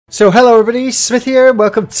So hello everybody, Smith here and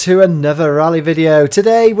welcome to another rally video.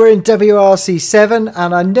 Today we're in WRC7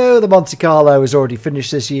 and I know the Monte Carlo is already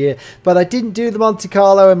finished this year, but I didn't do the Monte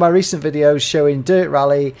Carlo in my recent videos showing Dirt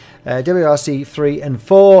Rally, WRC 3 and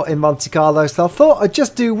 4 in Monte Carlo, so I thought I'd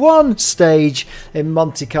just do one stage in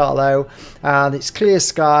Monte Carlo and it's clear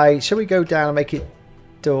sky. Shall we go down and make it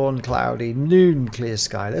dawn cloudy, noon clear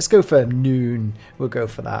sky? Let's go for noon. We'll go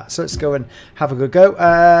for that. So let's go and have a good go.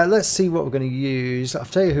 Let's see what we're going to use. I'll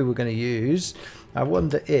tell you who we're going to use. I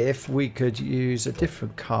wonder if we could use a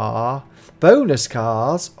different car. Bonus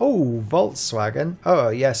cars. Oh, Volkswagen. Oh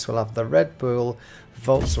yes, we'll have the Red Bull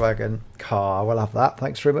Volkswagen car. We'll have that.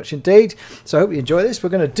 Thanks very much indeed. So I hope you enjoy this. We're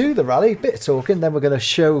going to do the rally, bit of talking, then we're going to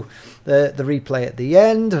show the replay at the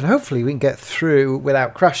end, and hopefully we can get through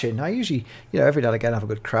without crashing. I usually, every now and again have a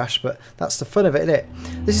good crash, but that's the fun of it, isn't it?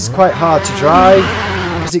 This is quite hard to drive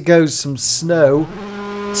because it goes from snow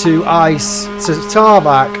to ice to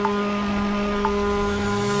tarmac.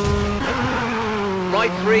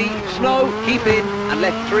 Right 3, snow, keep in, and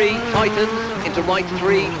left 3, tightens, into right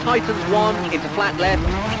 3, tightens 1, into flat left,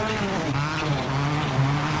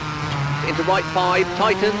 into right 5,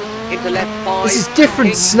 tightens, into left 5. This is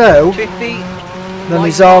different snow 50, than right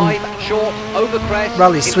is on 5, short, over crest,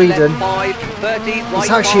 Rally Sweden. Left 5, 30, right It's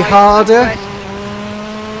actually 5, harder. crest,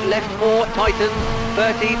 left 4, tightens,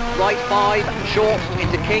 30, right 5, short,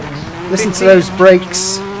 into kinks. Listen 50, to those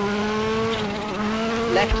brakes.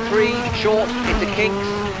 left 3, short, into kinks,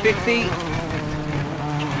 50,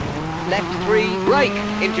 left 3, brake,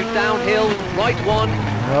 into downhill, right 1,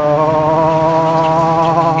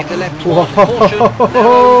 Oh. into left 1, caution,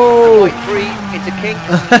 narrow, and right 3, into kinks,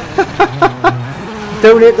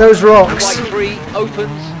 Don't hit those and rocks. right 3,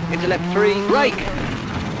 opens, into left 3, brake,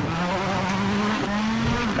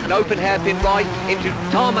 an open hairpin right, into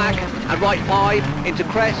tarmac, and right 5, into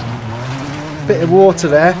crest, Bit of water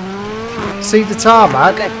there. See the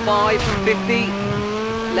tarmac? left 5, 50,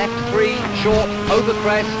 left 3, short, over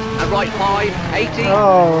crest, and right 5, 80,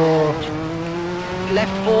 Oh,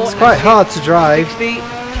 left 4, it's quite hard to drive. 60,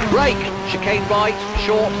 brake, chicane right,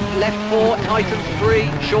 short, left 4, tightens 3,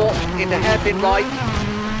 short, into hairpin right,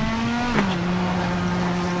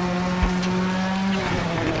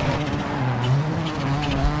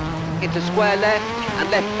 into square left, and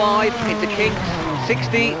left 5, into kinks,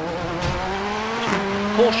 60,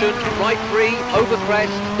 caution, right 3, over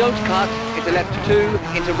crest, don't cut, into left 2,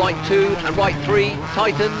 into right 2, and right 3,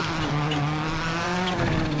 tightens,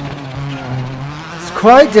 It's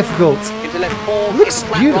quite difficult. into left 4, It looks into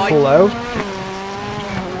flat beautiful right, though.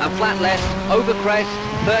 and flat left, over crest,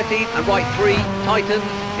 30, and right 3, tightens,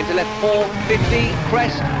 into left 4, 50,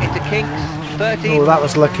 crest, into kinks, 30, Oh, that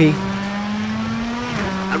was lucky.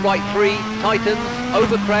 and right 3, tightens,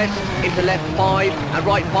 over crest, into left 5, and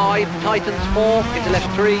right 5, tightens 4, into left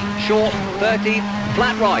 3, short, 30,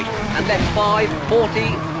 flat right, and left 5, 40,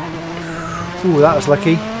 Ooh, that was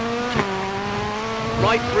lucky.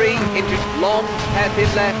 right 3, into long, hairpin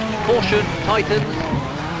left, caution, tightens,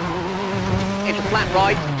 into flat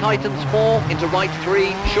right, tightens 4, into right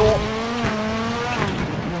 3, short,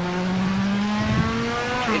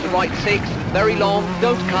 into right 6, very long,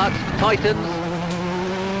 don't cut, tightens,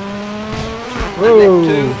 and left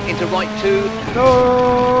 2, into right 2,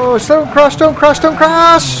 Oh, don't crash, don't crash, don't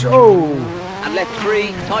crash! Oh, and left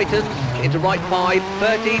 3, tightens, into right 5,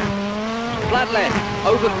 30, flat left,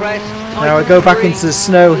 over crest, tightens. now we go back 3, into the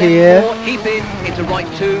snow left here. 4, keep in, into right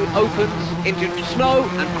 2, opens, into snow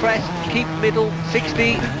and crest, keep middle,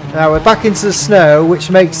 60, Now we're back into the snow, which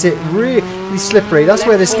makes it really slippery. That's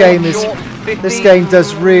where this left game 4, is. short, 50, This game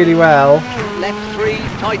does really well left 3,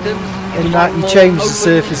 tightens, into in that right you 4, change the opens,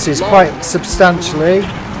 surfaces long, quite substantially.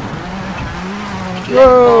 left 5,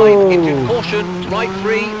 Whoa! into caution, right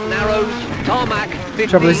 3, narrows, tarmac, 50,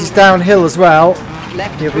 Trouble is, it's downhill as well.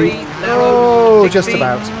 left You'll 3, be, narrows, oh, 60, just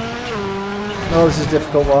about. Oh, this is a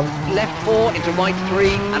difficult one. left 4, into right 3,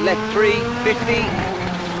 and left 3, 50,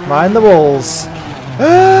 Mind the walls.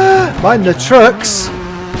 Mind the trucks.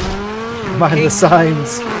 Mind the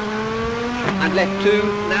signs. and left 2,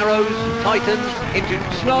 narrows, tightens, into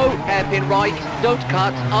snow, hairpin right, don't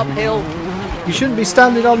cut, uphill, You shouldn't be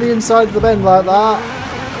standing on the inside of the bend like that.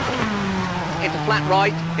 into flat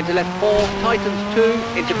right, into left 4, tightens 2,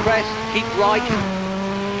 into crest, keep right,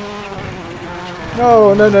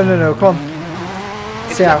 No, no, no, no, no. Come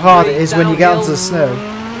on. See how hard it is when you get onto the snow.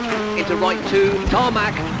 into right 2,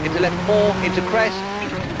 tarmac, into left 4, into crest,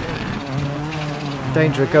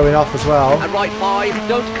 Danger of going off as well. and right 5,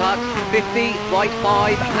 don't cut, 50, right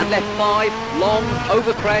 5, and left 5, long,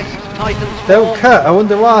 over crest, tightens 4, Don't cut. I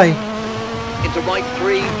wonder why. into right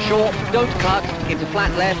 3, short, don't cut, into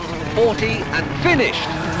flat left, 40, and finished.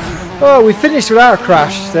 Oh, we finished without a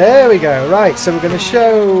crash. There we go. Right, so we're going to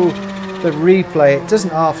show the replay. It doesn't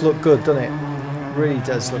half look good, doesn't it? It really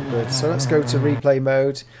does look good. So let's go to replay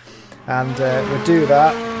mode, and we'll do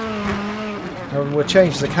that. And we'll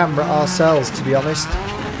change the camera ourselves, to be honest.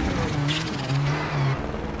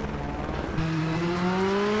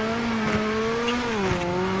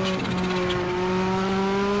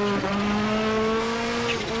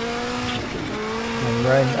 And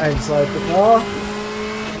we're inside the car.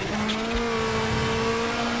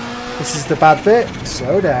 This is the bad bit.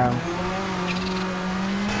 Slow down.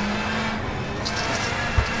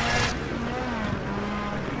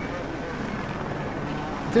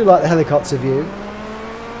 I do like the helicopter view.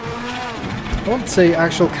 I want the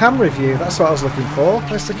actual camera view. That's what I was looking for.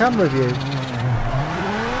 Where's the camera view?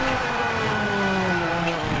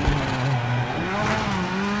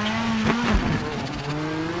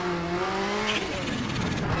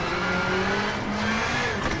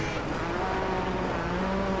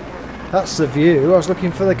 That's the view. I was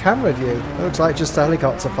looking for the camera view. It looks like just a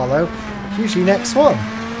helicopter follow. Usually next one.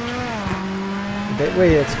 A bit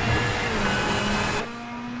weird.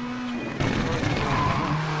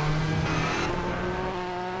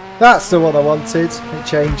 That's the one I wanted. It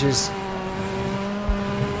changes.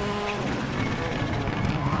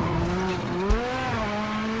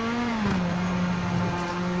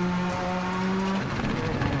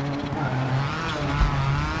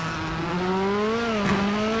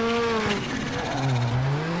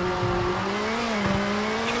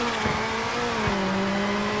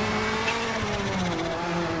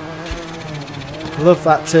 Love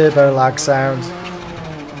that turbo lag sound. I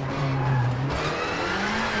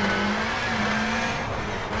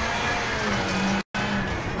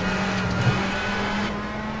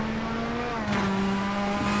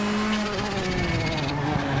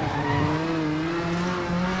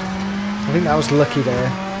think that was lucky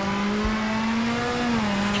there.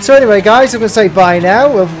 So anyway guys, I'm going to say bye now.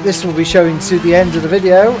 Well, this will be showing to the end of the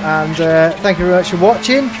video, and thank you very much for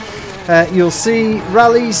watching. You'll see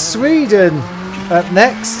Rally Sweden up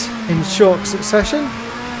next in short succession.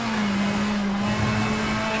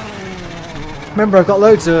 Remember, I've got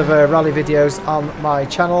loads of rally videos on my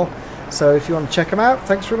channel, so if you want to check them out,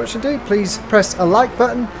 thanks very much indeed. Please press a like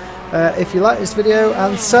button if you like this video,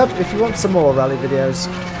 and sub if you want some more rally videos.